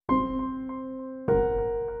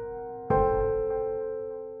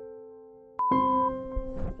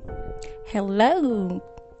Hello,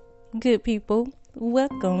 good people.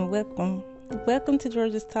 Welcome to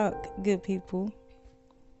Georgia's Talk, good people.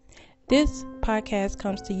 This podcast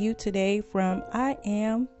comes to you today from I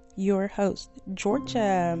am your host,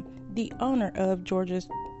 Georgia, the owner of Georgia's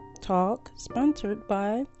Talk, sponsored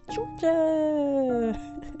by Georgia.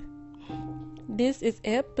 This is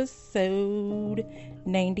episode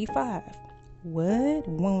 95. What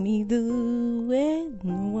won't he do it?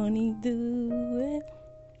 Won't he do it?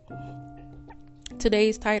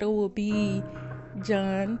 Today's title will be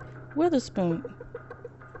John Witherspoon.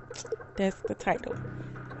 That's the title.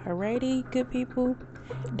 Alrighty, good people.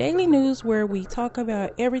 Daily news where we talk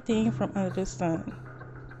about everything from under the sun.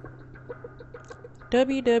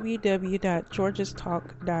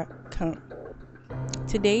 www.georgiastalk.com.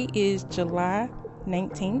 Today is July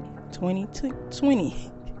 19th,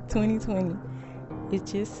 2020.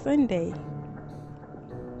 It's just Sunday.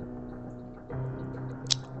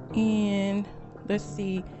 And let's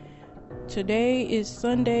see. Today is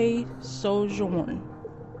Sunday Sojourn.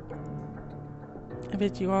 I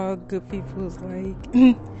bet you all good people is like,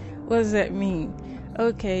 what does that mean?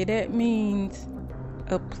 Okay, that means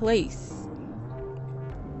a place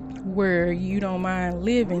where you don't mind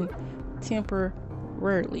living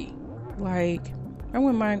temporarily. Like, I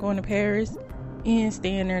wouldn't mind going to Paris and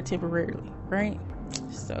staying there temporarily, right?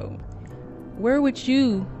 So, where would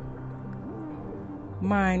you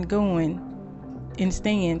mind going and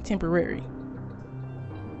staying temporary?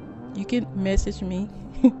 You can message me.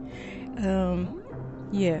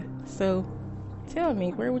 Yeah, so tell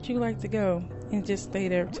me, where would you like to go and just stay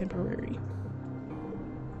there temporary?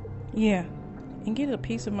 Yeah, and get a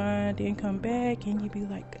peace of mind, then come back and you be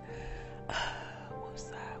like,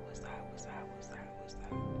 what's up?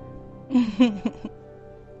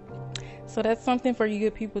 So that's something for you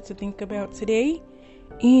good people to think about today.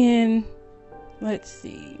 And let's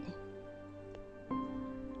see,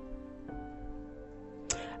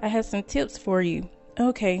 I have some tips for you.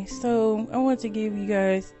 Okay, so I want to give you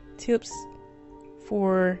guys tips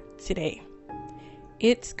for today.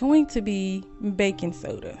 It's going to be baking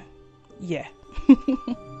soda. Yeah.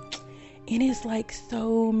 And it's like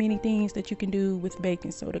so many things that you can do with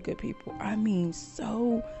baking soda, good people. I mean,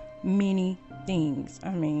 so many things.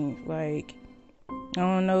 I mean, like, I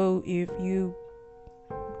don't know if you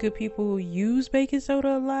good people use baking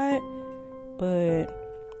soda a lot, but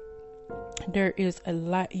there is a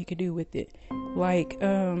lot you can do with it. Like,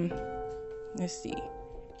 let's see,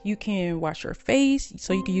 you can wash your face,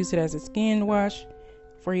 so you can use it as a skin wash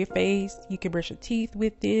for your face. You can brush your teeth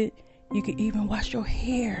with it. You can even wash your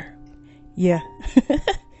hair. Yeah.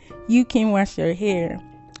 You can wash your hair.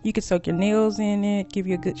 You can soak your nails in it, give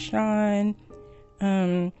you a good shine.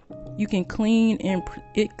 You can clean and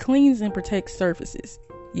it cleans and protects surfaces.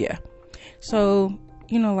 Yeah. So,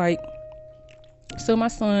 like, so my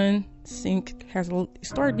son sink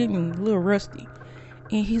started getting a little rusty,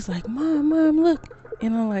 and he's like, mom, look.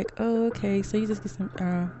 And I'm like, oh, okay. So you just get some,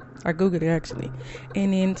 I googled it actually,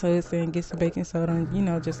 and then so it's saying get some baking soda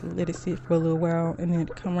and just let it sit for a little while and then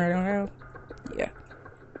come right on out. Yeah.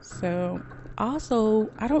 So also,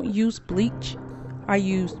 I don't use bleach. I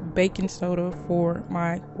use baking soda for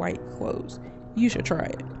my white clothes. You should try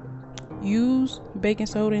it. Use baking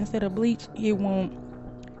soda instead of bleach. It won't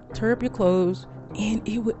tear up your clothes, and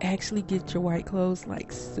it would actually get your white clothes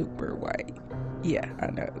like super white. Yeah,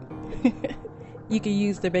 I know. You can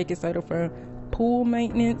use the baking soda for pool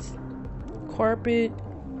maintenance, carpet,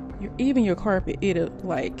 even your carpet. It'll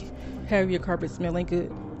like have your carpet smelling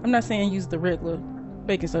good. I'm not saying use the regular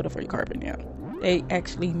baking soda for your carpet now. They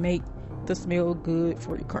actually make the smell good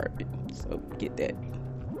for your carpet. So get that.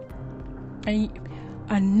 And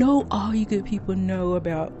I know all you good people know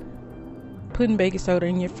about putting baking soda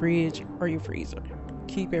in your fridge or your freezer.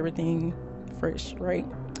 Keep everything fresh, right?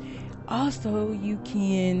 Also, you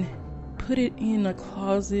can put it in a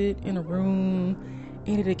closet, in a room,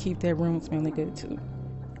 and it'll keep that room smelling good too.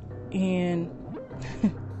 And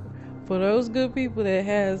for those good people that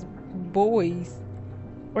has boys,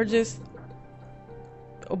 or just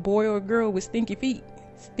a boy or a girl with stinky feet,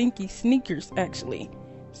 stinky sneakers actually,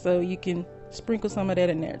 so you can sprinkle some of that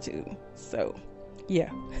in there too. So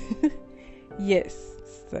yeah. Yes.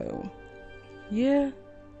 So yeah.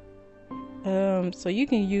 So you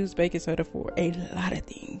can use baking soda for a lot of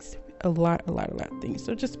things. A lot of things.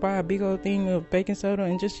 So just buy a big old thing of baking soda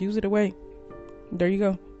and just use it away. There you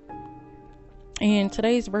go. And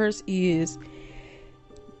today's verse is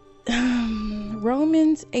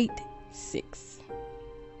Romans 8:6.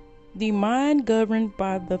 The mind governed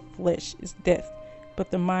by the flesh is death, but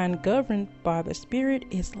the mind governed by the spirit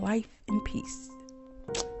is life and peace.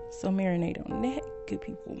 So marinate on that, good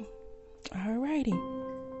people. Alrighty.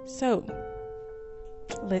 So,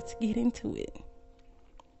 let's get into it.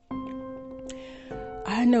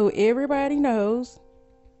 I know everybody knows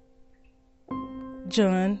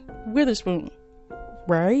John Witherspoon,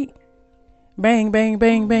 right? Bang, bang,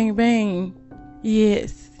 bang, bang, bang.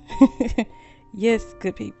 Yes. Yes,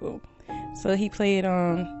 good people. So he played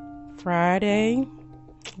on Friday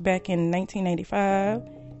back in 1985.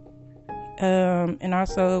 And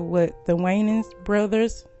also with the Wayans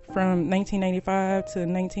brothers from 1985 to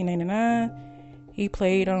 1999. He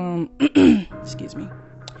played on, excuse me.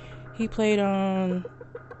 He played on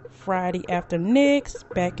Friday After Next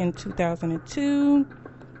back in 2002.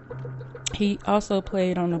 He also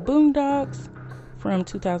played on the Boondocks from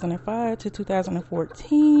 2005 to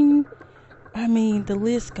 2014. I mean, the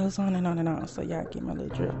list goes on and on and on, so y'all get my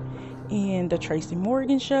little drift. And the Tracy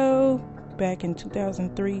Morgan Show back in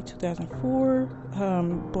 2003, 2004.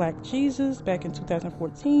 Black Jesus back in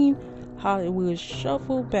 2014. Hollywood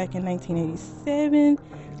Shuffle back in 1987.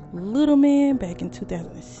 Little Man back in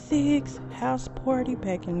 2006. House Party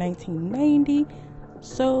back in 1990.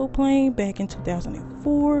 Soul Plane back in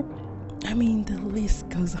 2004. I mean, the list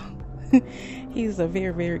goes on. He's a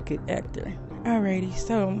very, very good actor. Alrighty,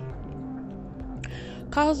 so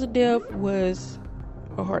cause of death was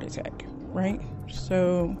a heart attack, right?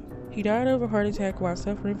 So he died of a heart attack while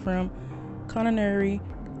suffering from coronary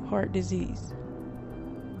heart disease.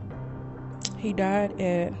 He died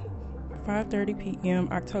at 5:30 p.m.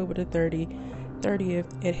 October the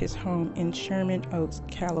 30th at his home in Sherman Oaks,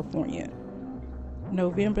 California.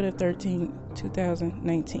 November the 13th,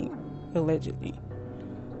 2019, allegedly.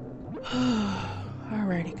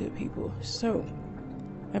 Alrighty, good people. So,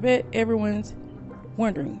 I bet everyone's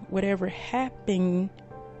wondering whatever happened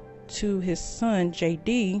to his son,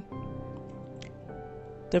 JD,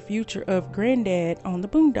 the future of Granddad on the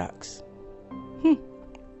Boondocks.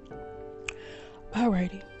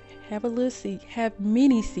 Alrighty. Have a little seat. Have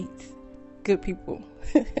many seats. Good people.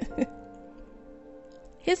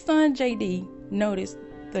 His son JD noticed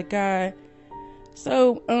the guy.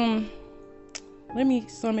 So, let me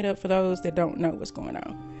sum it up for those that don't know what's going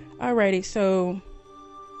on. Alrighty, so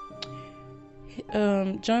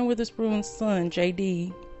John Witherspoon's son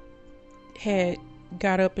JD had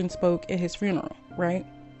got up and spoke at his funeral, right?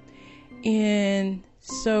 And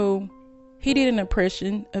so he did an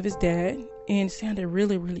impression of his dad. And it sounded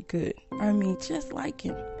really, really good. I mean, just like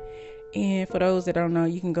him. And for those that don't know,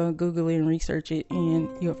 you can go Google it and research it, and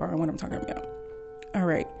you'll find what I'm talking about. All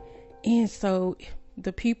right. And so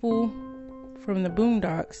the people from the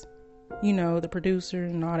Boondocks, you know, the producer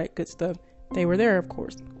and all that good stuff, they were there, of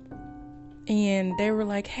course. And they were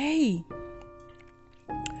like, hey,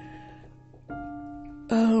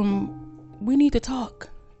 we need to talk.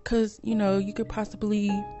 Because, you know, you could possibly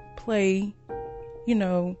play, you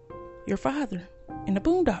know, your father in the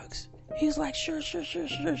Boondocks. He was like, sure.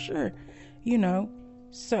 You know,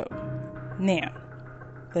 so now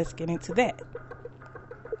let's get into that.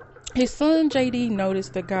 His son JD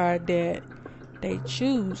noticed the guy that they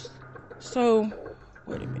choose. So,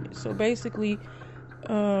 wait a minute. So basically,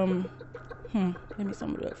 let me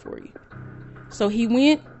sum it up for you. So he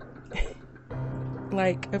went,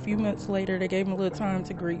 like a few months later, they gave him a little time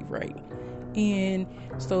to grieve, right? And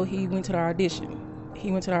so he went to the audition.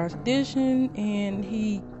 And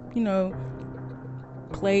he, you know,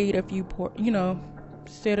 played a few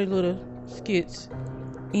said a little skits,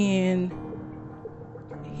 and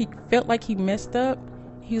he felt like he messed up.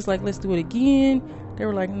 He was like, let's do it again. They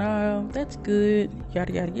were like, no, that's good,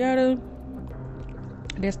 yada yada yada.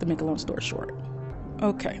 That's to make a long story short.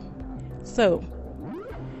 Okay, so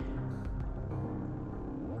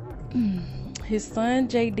his son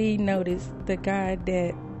JD noticed the guy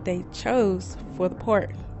that they chose for the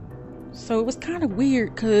part. So it was kind of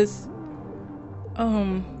weird because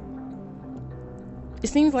it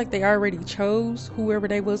seems like they already chose whoever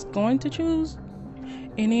they was going to choose,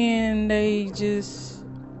 and then they just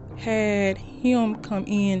had him come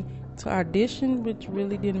in to audition, which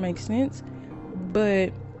really didn't make sense.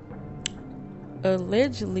 But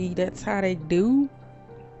allegedly that's how they do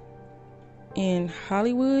in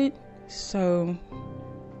Hollywood, so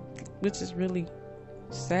which is really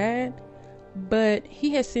sad. But he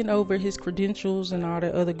had sent over his credentials and all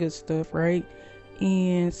the other good stuff, right?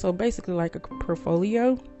 And so basically like a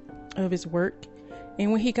portfolio of his work.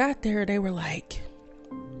 And when he got there, they were like,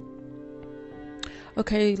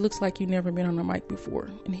 okay, looks like you've never been on a mic before.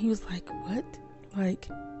 And he was like, what? Like,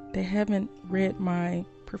 they haven't read my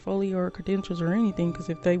portfolio or credentials or anything, because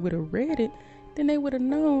if they would have read it, then they would have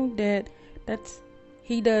known that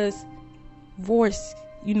he does voices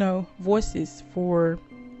for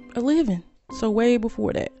a living. So way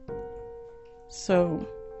before that. So,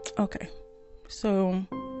 okay. So,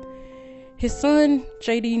 his son,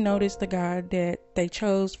 JD, noticed the guy that they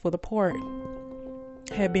chose for the part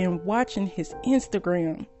had been watching his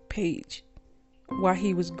Instagram page while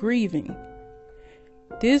he was grieving.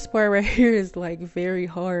 This part right here is like very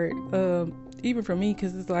hard, even for me,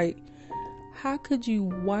 because it's like, how could you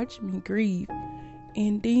watch me grieve?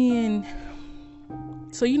 And then,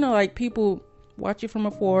 so like people watch it from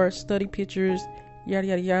afar, study pictures, yada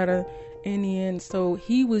yada yada, and then so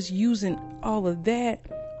he was using all of that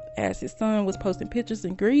as his son was posting pictures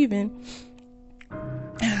and grieving,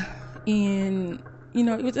 and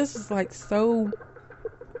it was just like so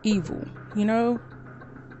evil,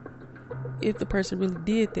 if the person really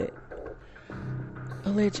did that,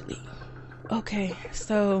 allegedly. Okay,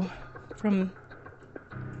 so from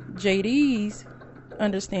JD's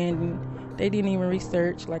understanding, they didn't even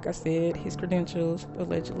research, like I said, his credentials,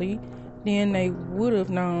 allegedly. Then they would have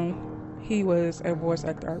known he was a voice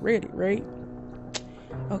actor already, right?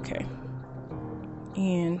 Okay.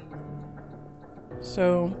 And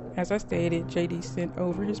so, as I stated, JD sent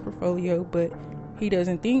over his portfolio, but he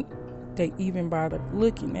doesn't think they even bothered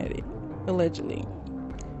looking at it, allegedly.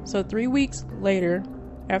 So 3 weeks later,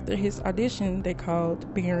 after his audition, they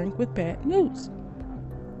called bearing with bad news.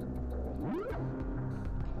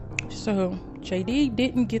 So JD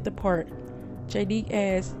didn't get the part. JD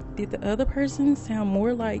asked, did the other person sound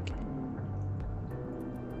more like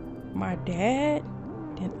my dad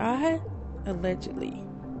than I? Allegedly.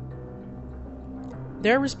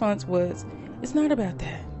 Their response was, it's not about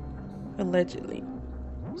that. Allegedly.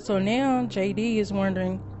 So now JD is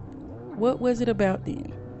wondering, what was it about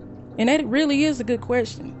then? And that really is a good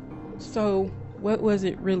question. So what was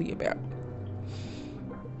it really about?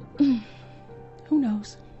 Who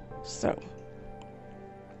knows? So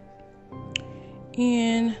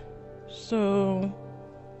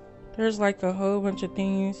there's like a whole bunch of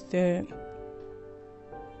things that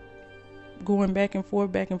going back and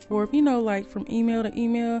forth, like from email to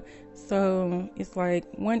email. So it's like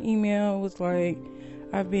one email was like,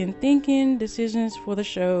 I've been thinking decisions for the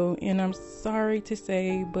show, and I'm sorry to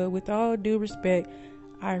say, but with all due respect,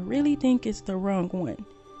 I really think it's the wrong one.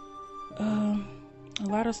 A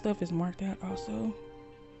lot of stuff is marked out also.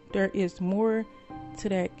 There is more to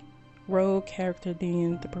that role character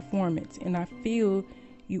than the performance, and I feel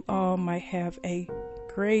you all might have a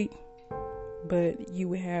great, but you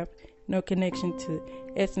would have no connection to the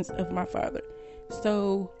essence of my father.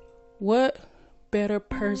 So what better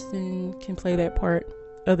person can play that part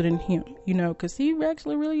other than him, because he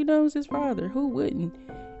actually really knows his father. Who wouldn't?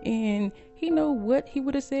 And he know what he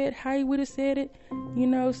would have said, how he would have said it,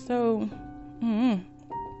 so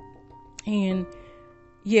and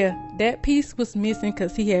yeah, that piece was missing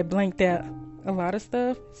because he had blanked out a lot of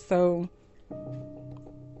stuff. So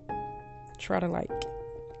try to like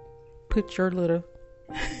put your little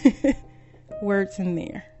words in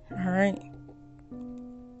there. All right.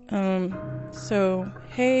 So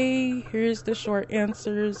hey, here's the short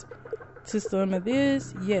answers to some of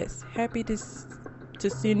this. Yes, happy to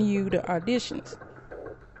send you the auditions.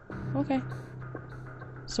 Okay.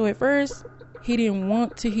 So at first he didn't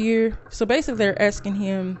want to hear. So basically they're asking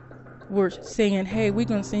him, we're saying, hey, we're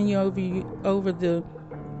gonna send you over the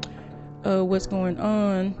what's going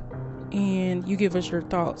on, and you give us your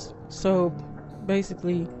thoughts. So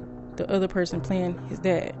basically the other person playing his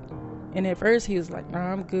dad. And at first he was like,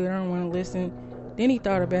 nah, I'm good, I don't want to listen. Then he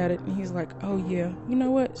thought about it and he's like, oh yeah, you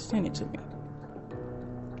know what, send it to me.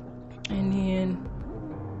 And then,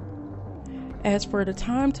 as for the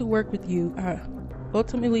time to work with you, I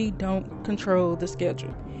ultimately don't control the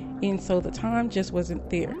schedule, and so the time just wasn't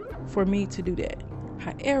there for me to do that.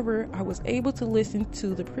 However, I was able to listen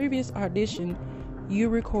to the previous audition you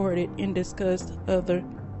recorded and discussed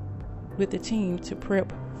with the team to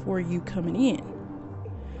prep for you coming in.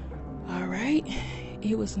 All right,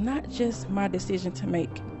 it was not just my decision to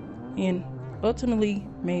make, and ultimately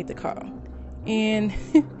made the call. And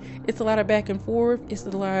it's a lot of back and forth. It's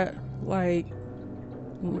a lot like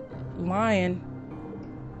lying,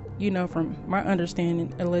 from my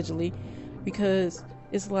understanding, allegedly, because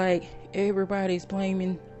it's like everybody's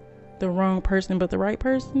blaming the wrong person but the right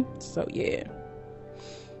person. So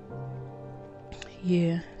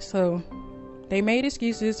yeah, so they made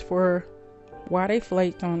excuses for why they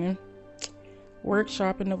flaked on him,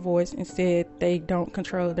 workshopping the voice, and said they don't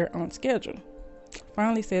control their own schedule.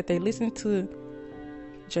 Finally said they listened to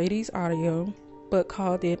JD's audio but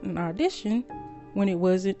called it an audition when it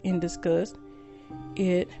wasn't, and discussed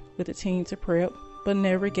it with the team to prep, but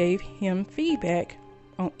never gave him feedback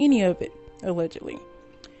on any of it, allegedly.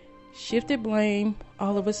 Shifted blame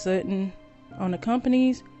all of a sudden on the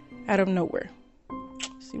companies out of nowhere.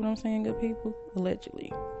 See what I'm saying, good people?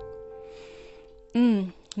 Allegedly.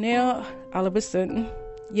 Now, all of a sudden,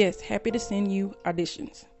 yes, happy to send you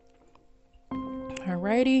auditions.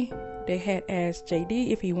 Alrighty. They had asked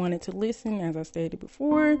JD if he wanted to listen, as I stated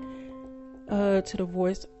before, to the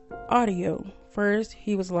voice audio. First,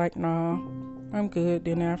 he was like, nah, I'm good.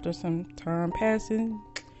 Then after some time passing,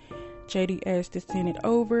 JD asked to send it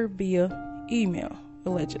over via email,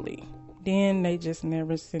 allegedly. Then they just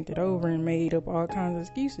never sent it over and made up all kinds of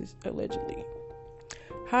excuses, allegedly.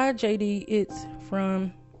 Hi, JD. It's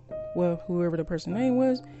from, well, whoever the person's name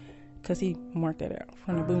was, because he marked that out,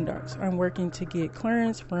 from the Boondocks. I'm working to get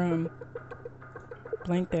clearance from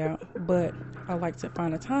blanked out, but I'd like to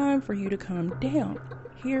find a time for you to come down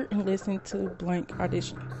here and listen to blank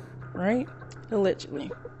audition, right?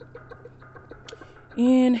 Allegedly.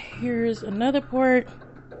 And here's another part.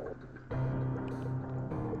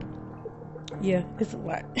 Yeah, it's a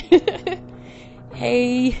lot.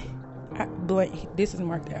 Hey, this is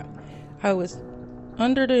marked out. I was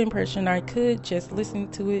under the impression I could just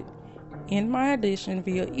listen to it in my audition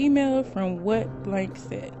via email from what blank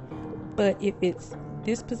said. But if it's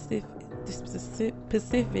this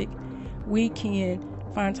specific, we can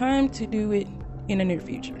find time to do it in the near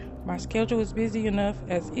future. My schedule is busy enough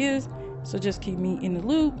as is, so just keep me in the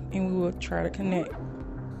loop and we will try to connect.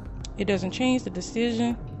 It doesn't change the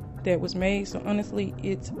decision that was made, so honestly,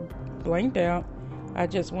 it's blanked out. I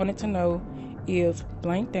just wanted to know if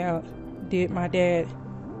blanked out did my dad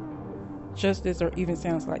justice or even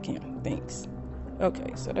sounds like him. Thanks.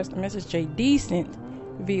 Okay, so that's the message JD sent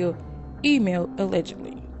via email,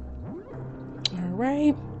 allegedly.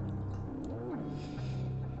 Alright.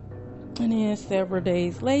 And then several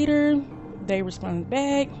days later, they responded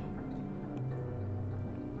back.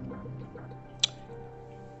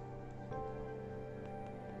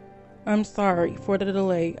 I'm sorry for the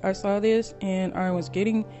delay. I saw this and I was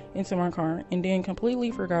getting into my car and then completely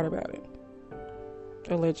forgot about it.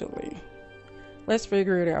 Allegedly. Let's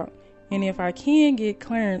figure it out. And if I can get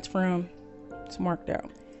clearance from, it's marked out,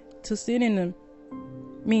 to send in the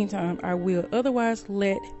meantime, I will. Otherwise,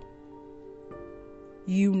 let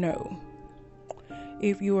you know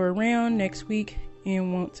if you are around next week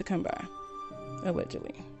and want to come by.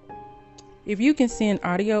 Allegedly. If you can send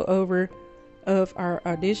audio over of our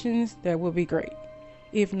auditions, that would be great.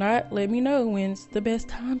 If not, let me know when's the best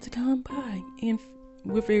time to come by and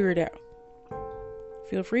we'll figure it out.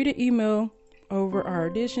 Feel free to email over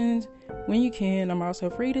our auditions when you can. I'm also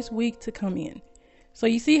free this week to come in. So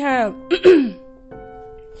you see how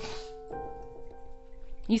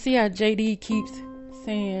JD keeps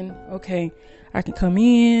saying, okay, I can come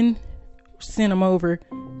in, send them over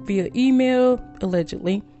via email,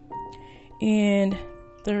 allegedly, and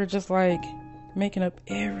they're just like making up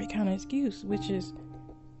every kind of excuse, which is,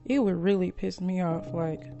 it would really piss me off,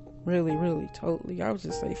 like really, really, totally. I would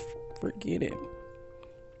just say, forget it.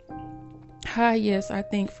 Hi, yes, I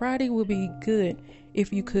think Friday will be good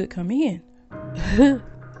if you could come in.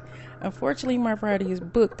 Unfortunately, my Friday is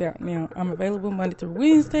booked out now. I'm available Monday through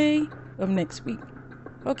Wednesday of next week.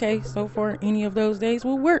 Okay, so far any of those days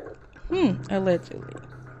will work. Allegedly.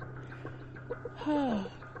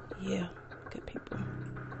 Yeah, good people.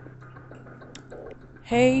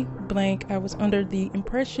 Hey, blank, I was under the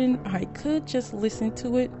impression I could just listen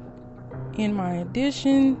to it in my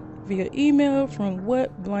audition via email from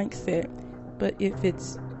what blank said. But if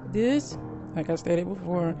it's this, like I stated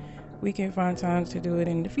before, we can find time to do it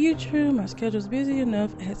in the future. My schedule's busy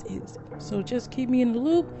enough as is. So just keep me in the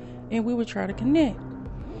loop and we will try to connect.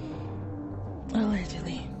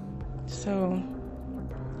 Allegedly. So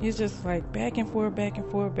it's just like back and forth, back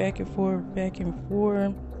and forth, back and forth, back and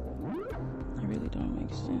forth. It really don't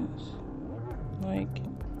make sense. Like,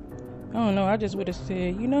 I don't know. I just would have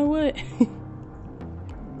said, you know what?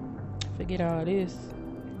 Forget all this.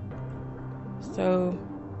 So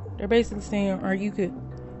they're basically saying, or you could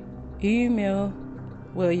email.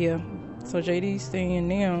 Well, yeah. So JD's saying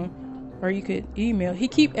now, or you could email. He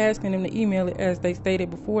keep asking them to email it as they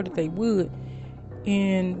stated before that they would.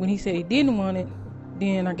 And when he said he didn't want it,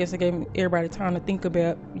 then I guess I gave everybody time to think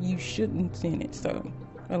about, you shouldn't send it. So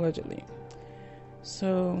allegedly.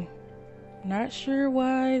 So not sure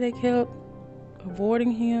why they kept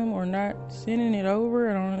avoiding him or not sending it over.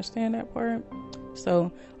 I don't understand that part.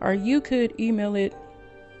 So, or you could email it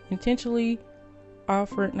intentionally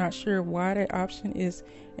offered. Not sure why that option is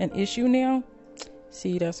an issue now.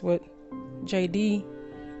 See, that's what JD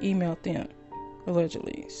emailed them,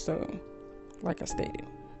 allegedly. So, like I stated,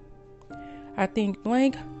 I think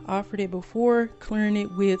blank offered it before clearing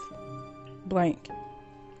it with blank.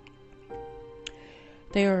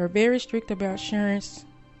 They are very strict about sharing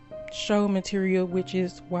show material, which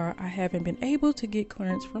is why I haven't been able to get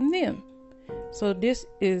clearance from them. So this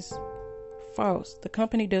is false. The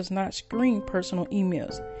company does not screen personal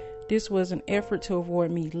emails. This was an effort to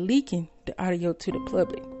avoid me leaking the audio to the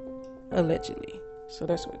public, allegedly. So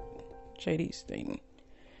that's what JD's stating.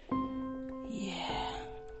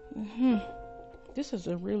 Yeah. This is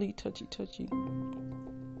a really touchy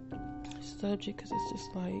subject, because it's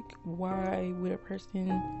just like, why would a person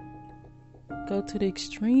go to the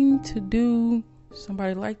extreme to do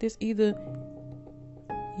somebody like this? Either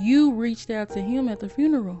you reached out to him at the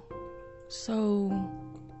funeral, so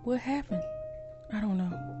what happened? I don't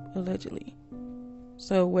know, allegedly.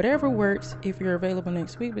 So whatever works. If you're available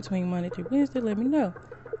next week between Monday through Wednesday, let me know.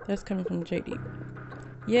 That's coming from JD.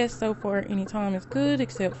 Yes, so far any time is good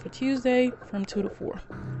except for Tuesday from 2 to 4.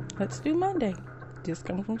 Let's do Monday. This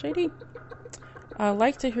coming from JD. I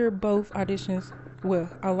like to hear both auditions. Well,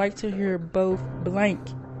 I like to hear both blank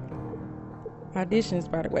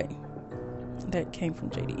auditions, by the way. That came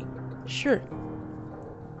from JD. Sure.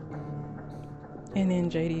 And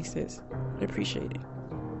then JD says, appreciate it.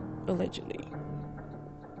 Allegedly.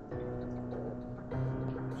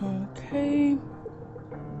 Okay.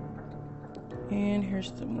 And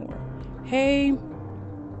here's some more. Hey,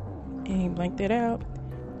 and blank that out.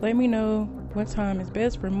 Let me know what time is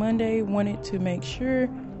best for Monday. Wanted to make sure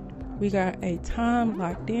we got a time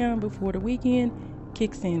locked down before the weekend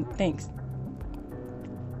kicks in. Thanks.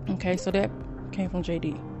 Okay, so that came from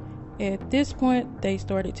JD. At this point, they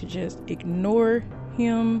started to just ignore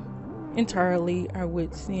him entirely. I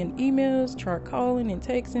would send emails, try calling and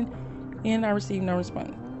texting, and I received no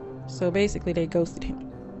response. So basically, they ghosted him,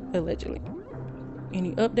 allegedly.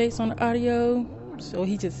 Any updates on the audio? So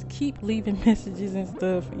he just keep leaving messages and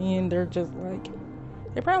stuff, and they're just like,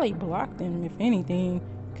 they probably blocked him, if anything.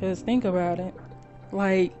 Because think about it,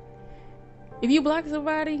 like, if you block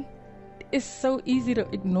somebody, it's so easy to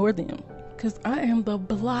ignore them. Because I am the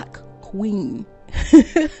block queen.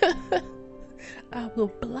 I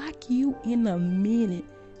will block you in a minute.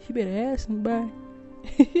 You better ask somebody.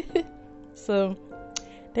 So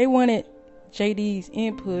they wanted JD's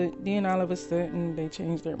input, then all of a sudden they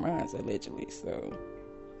changed their minds, allegedly. So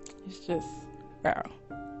it's just, wow.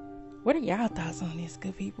 What are y'all thoughts on this,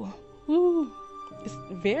 good people? Ooh, it's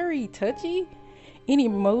very touchy and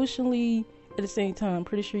emotionally at the same time.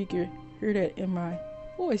 Pretty sure you can hear that in my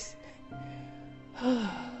voice.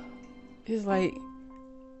 It's like,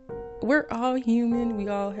 we're all human, we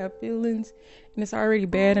all have feelings, and it's already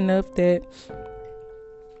bad enough that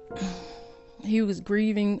he was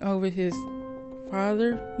grieving over his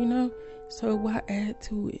father, so why add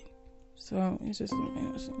to it? So it's just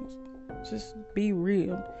embarrassing. Just be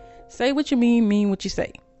real. Say what you mean what you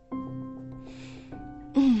say.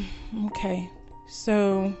 Okay,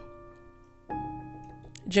 so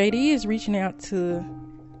JD is reaching out to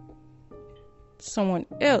someone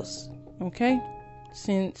else, okay,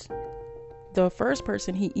 since the first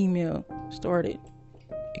person he emailed started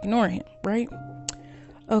ignoring him, right?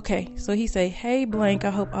 Okay, so he say, hey blank, I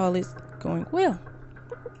hope all is going well.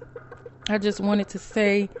 I just wanted to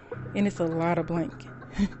say, and it's a lot of blank.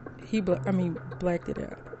 He blacked it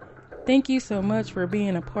out. Thank you so much for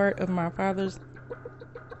being a part of my father's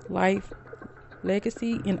life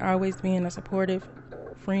legacy and always being a supportive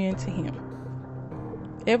friend to him.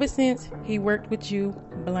 Ever since he worked with you,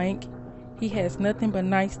 blank, he has nothing but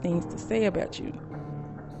nice things to say about you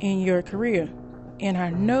and your career. And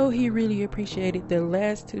I know he really appreciated the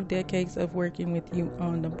last 2 decades of working with you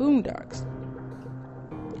on the Boondocks.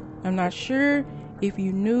 I'm not sure if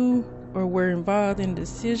you knew or were involved in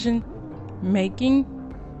decision making,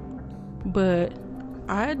 but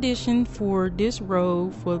I auditioned for this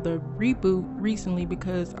role for the reboot recently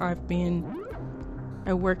because I've been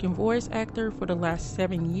a working voice actor for the last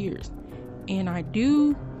 7 years, and I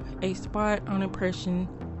do a spot on impression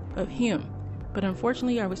of him. But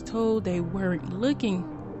unfortunately, I was told they weren't looking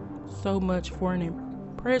so much for an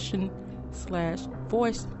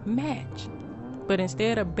impression/voice match, but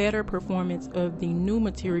instead a better performance of the new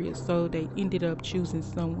material, so they ended up choosing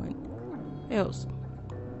someone else.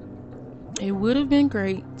 It would have been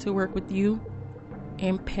great to work with you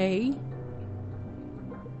and pay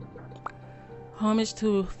homage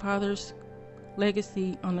to father's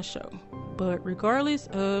legacy on the show. But regardless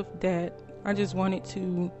of that, I just wanted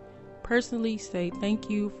to personally say thank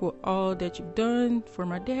you for all that you've done for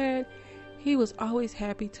my dad. He was always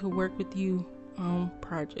happy to work with you on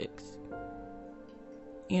projects,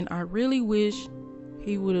 and I really wish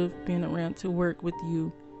he would have been around to work with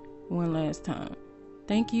you one last time.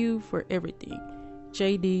 Thank you for everything.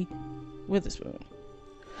 JD Witherspoon.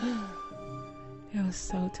 It was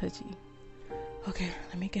so touchy. Okay,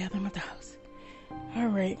 let me gather my thoughts. All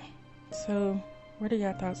right. So, what are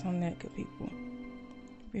y'all thoughts on that, good people?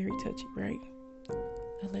 Very touchy, right?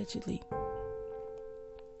 Allegedly.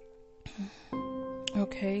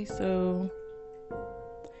 Okay, so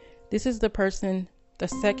this is the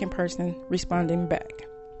second person responding back.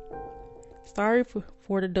 Sorry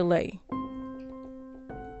for the delay.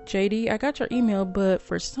 JD, I got your email, but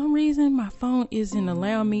for some reason my phone isn't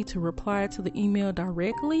allowing me to reply to the email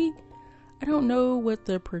directly. I don't know what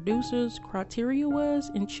the producer's criteria was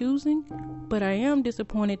in choosing, but I am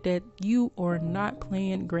disappointed that you are not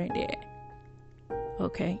playing Granddad.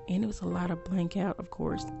 Okay, and it was a lot of blank out, of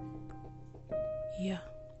course. Yeah,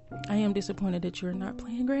 I am disappointed that you're not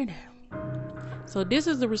playing Granddad. So this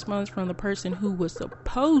is the response from the person who was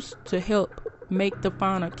supposed to help make the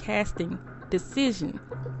final casting decision,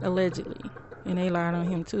 allegedly. And they lied on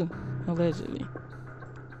him too, allegedly.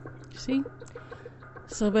 See?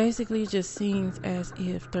 So basically it just seems as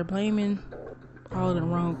if they're blaming all the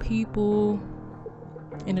wrong people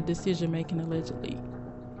in the decision making, allegedly.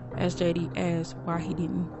 As JD asked why he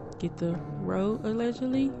didn't get the role,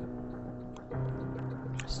 allegedly.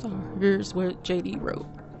 So here's what JD wrote.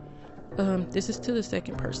 This is to the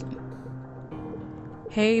second person.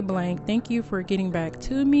 Hey blank, thank you for getting back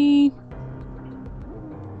to me.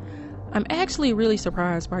 I'm actually really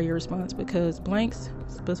surprised by your response because blanks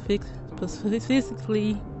specifically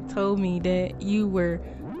told me that you were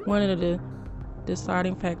one of the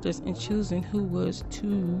deciding factors in choosing who was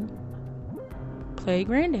to play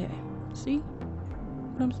Granddad. See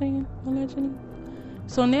what I'm saying? Allegedly.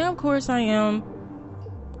 So now, of course, I am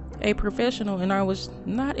a professional and I was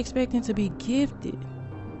not expecting to be gifted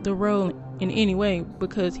the role in any way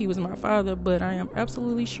because he was my father, but I am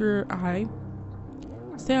absolutely sure I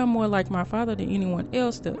sound more like my father than anyone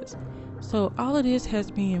else does. So all of this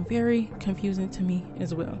has been very confusing to me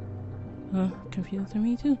as well. Confusing to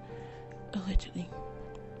me too, allegedly.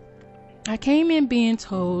 I came in being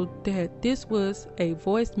told that this was a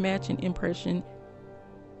voice matching impression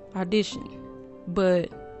audition,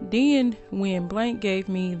 but then when blank gave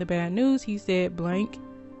me the bad news, he said blank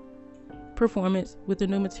performance with the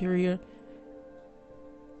new material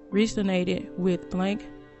resonated with blank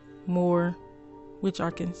more, which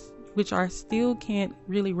I still can't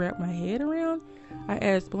really wrap my head around. I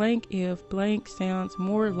asked blank if blank sounds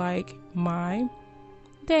more like my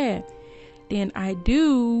dad than I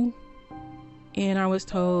do, and I was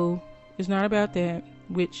told it's not about that,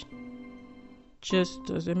 which just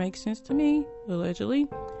doesn't make sense to me, allegedly.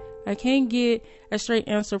 I can't get a straight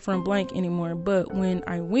answer from blank anymore, but when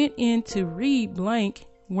I went in to read, blank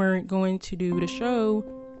weren't going to do the show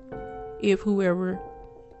if whoever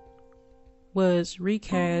was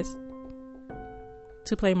recast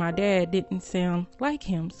to play my dad didn't sound like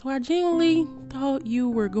him. So I genuinely thought you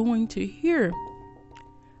were going to hear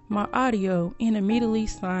my audio and immediately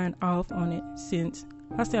sign off on it since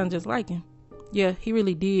I sound just like him. Yeah, he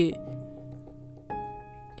really did.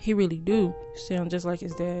 He really do sound just like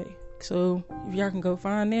his dad. So if y'all can go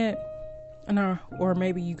find that, or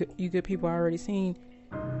maybe you good people already seen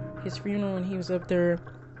his funeral and he was up there,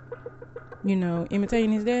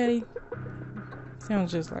 imitating his daddy.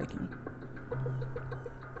 Sounds just like him.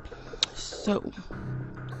 So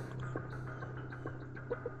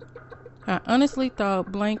I honestly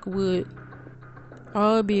thought blank would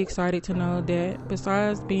all be excited to know that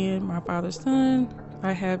besides being my father's son,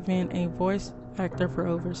 I have been a voice actor for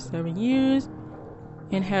over 7 years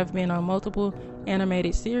and have been on multiple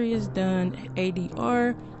animated series, done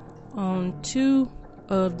ADR on 2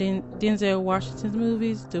 of Denzel Washington's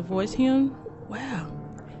movies to voice him. Wow.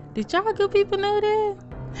 Did y'all good people know that?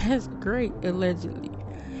 That's great, allegedly.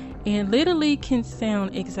 And literally can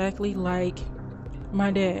sound exactly like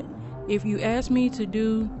my dad. If you ask me to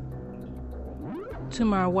do to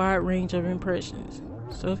my wide range of impressions.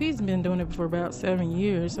 So if he's been doing it for about 7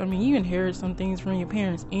 years, I mean, you inherit some things from your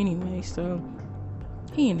parents anyway, so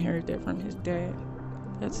he inherited that from his dad.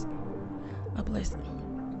 That's a blessing.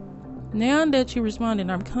 Now that you responded,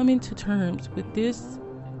 I'm coming to terms with this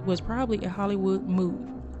was probably a Hollywood move.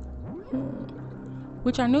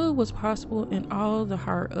 Which I knew was possible, and all the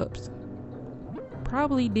higher ups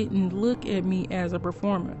probably didn't look at me as a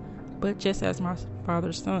performer, but just as my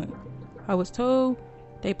father's son. I was told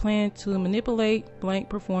they planned to manipulate blank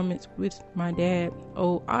performance with my dad's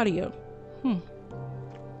old audio.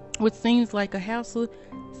 Which seems like a hassle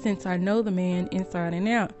since I know the man inside and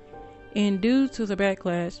out, and due to the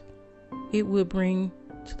backlash it would bring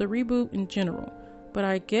to the reboot in general. But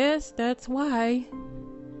I guess that's why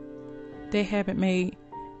they haven't made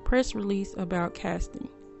press release about casting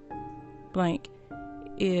blank.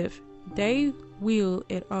 If they will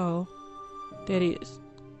at all, that is.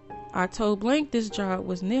 I told blank this job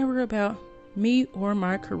was never about me or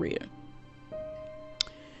my career.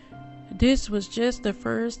 This was just the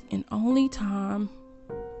first and only time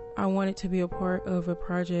I wanted to be a part of a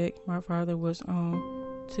project my father was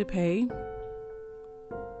on to pay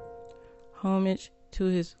homage to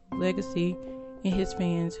his legacy and his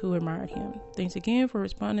fans who admired him. Thanks again for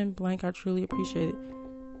responding blank. I truly appreciate it.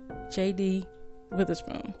 JD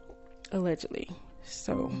Witherspoon, allegedly.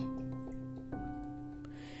 So,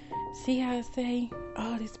 see how I say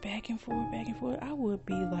all this back and forth. I would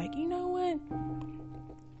be like, you know what?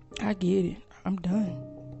 I get it. I'm done.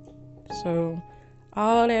 So,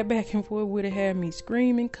 all that back and forth would have had me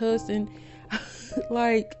screaming, cussing,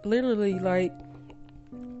 like, literally, like,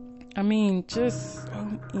 I mean, just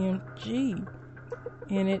OMG.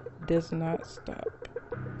 And it does not stop.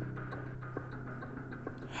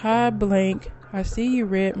 Hi, blank. I see you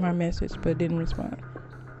read my message but didn't respond.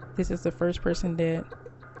 This is the first person that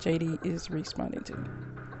JD is responding to.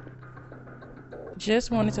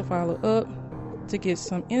 Just wanted to follow up to get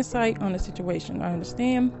some insight on the situation. I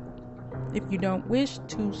understand if you don't wish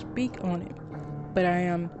to speak on it, but I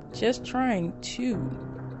am just trying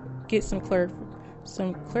to get some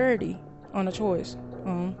clarity on a choice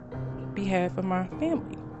on behalf of my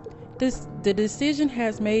family. The decision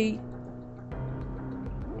has made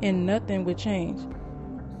and nothing would change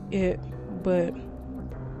it, but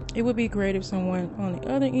it would be great if someone on the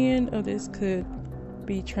other end of this could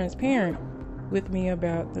be transparent with me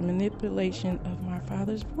about the manipulation of my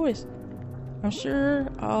father's voice. I'm sure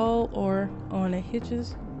all are on the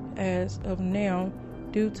hitches as of now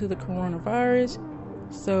due to the coronavirus,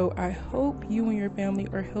 so I hope you and your family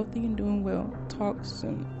are healthy and doing well. Talk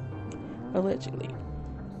soon. Allegedly.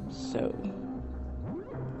 So,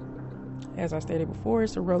 as I stated before,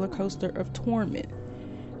 it's a roller coaster of torment.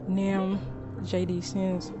 Now, JD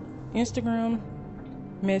sends Instagram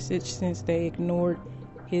message since they ignored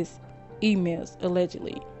his emails,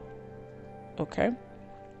 allegedly. Okay.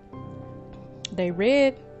 They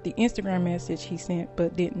read the Instagram message he sent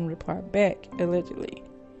but didn't reply back, allegedly.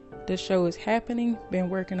 The show is happening. Been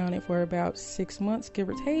working on it for about 6 months, give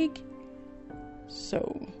or take.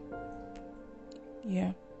 So,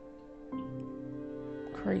 yeah.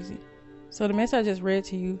 Crazy. So the message I just read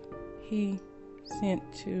to you, he sent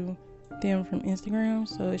to them from Instagram.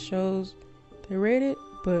 So it shows they read it,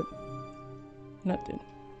 but nothing.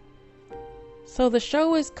 So the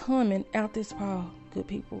show is coming out this fall, good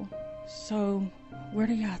people. So what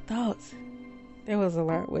are y'all thoughts? That was a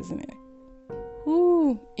lot, wasn't it?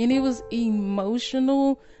 Ooh, and it was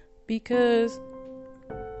emotional because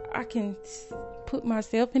I can put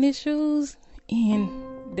myself in his shoes, and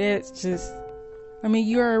that's just, I mean,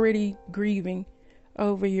 you're already grieving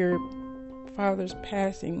over your father's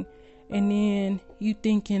passing, and then you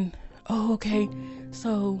thinking, oh, okay,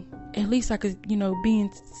 so at least I could, be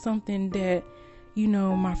in something that,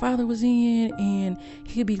 my father was in, and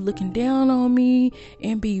he'll be looking down on me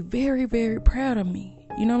and be very, very proud of me.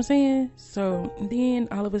 You know what I'm saying? So then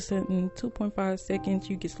all of a sudden, 2.5 seconds,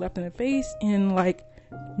 you get slapped in the face and like,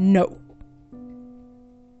 no.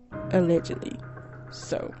 Allegedly.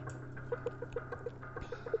 So,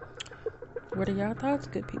 what are y'all thoughts,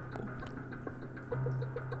 good people?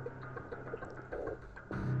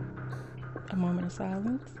 A moment of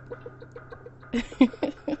silence.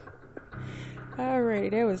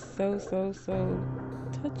 Alright, that was so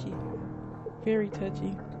touchy. Very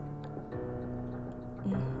touchy.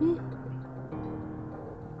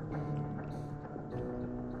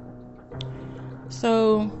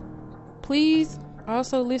 So, please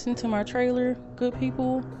also listen to my trailer, good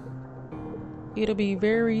people. It'll be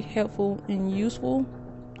very helpful and useful.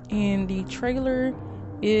 And the trailer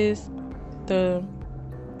is the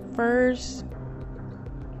first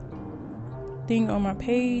thing on my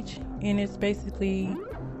page, and it's basically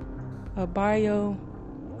a bio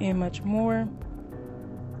and much more.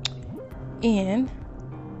 And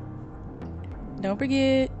don't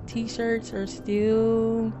forget, t-shirts are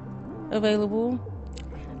still available.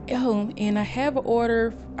 Oh, and I have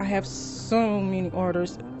so many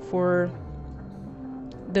orders for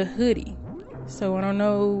the hoodie. So I don't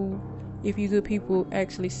know if you good people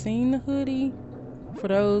actually seen the hoodie. For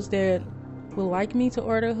those that would like me to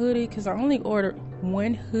order a hoodie, because I only ordered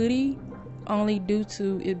one hoodie only due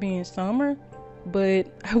to it being summer, but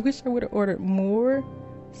I wish I would have ordered more.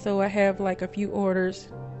 So I have like a few orders,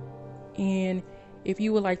 and if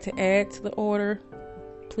you would like to add to the order,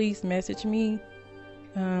 please message me.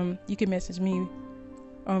 You can message me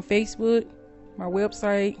on Facebook, my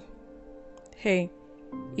website. Hey,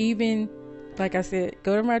 even like I said,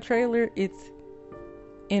 go to my trailer. It's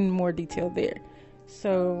in more detail there.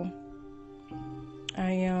 So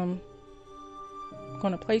I am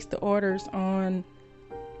going to place the orders on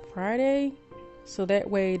Friday, so that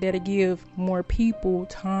way that'll give more people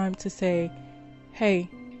time to say, hey,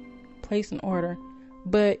 place an order.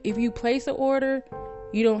 But if you place an order,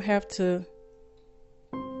 you don't have to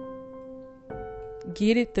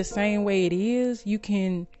get it the same way it is. You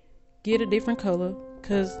can get a different color,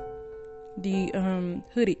 because the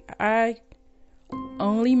hoodie I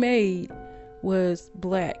only made was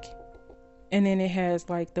black, and then it has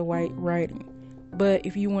like the white writing. But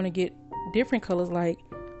if you want to get different colors, like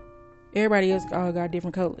everybody else all got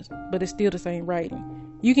different colors, but it's still the same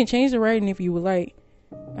writing, you can change the writing if you would like.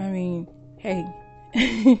 I mean, hey.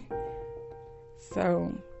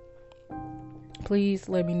 So please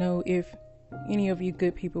let me know if any of you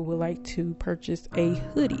good people would like to purchase a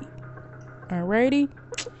hoodie. Alrighty,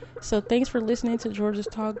 so thanks for listening to Georgia's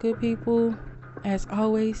Talk, good people. As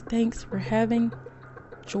always, thanks for having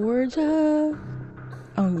Georgia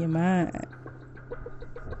on your mind.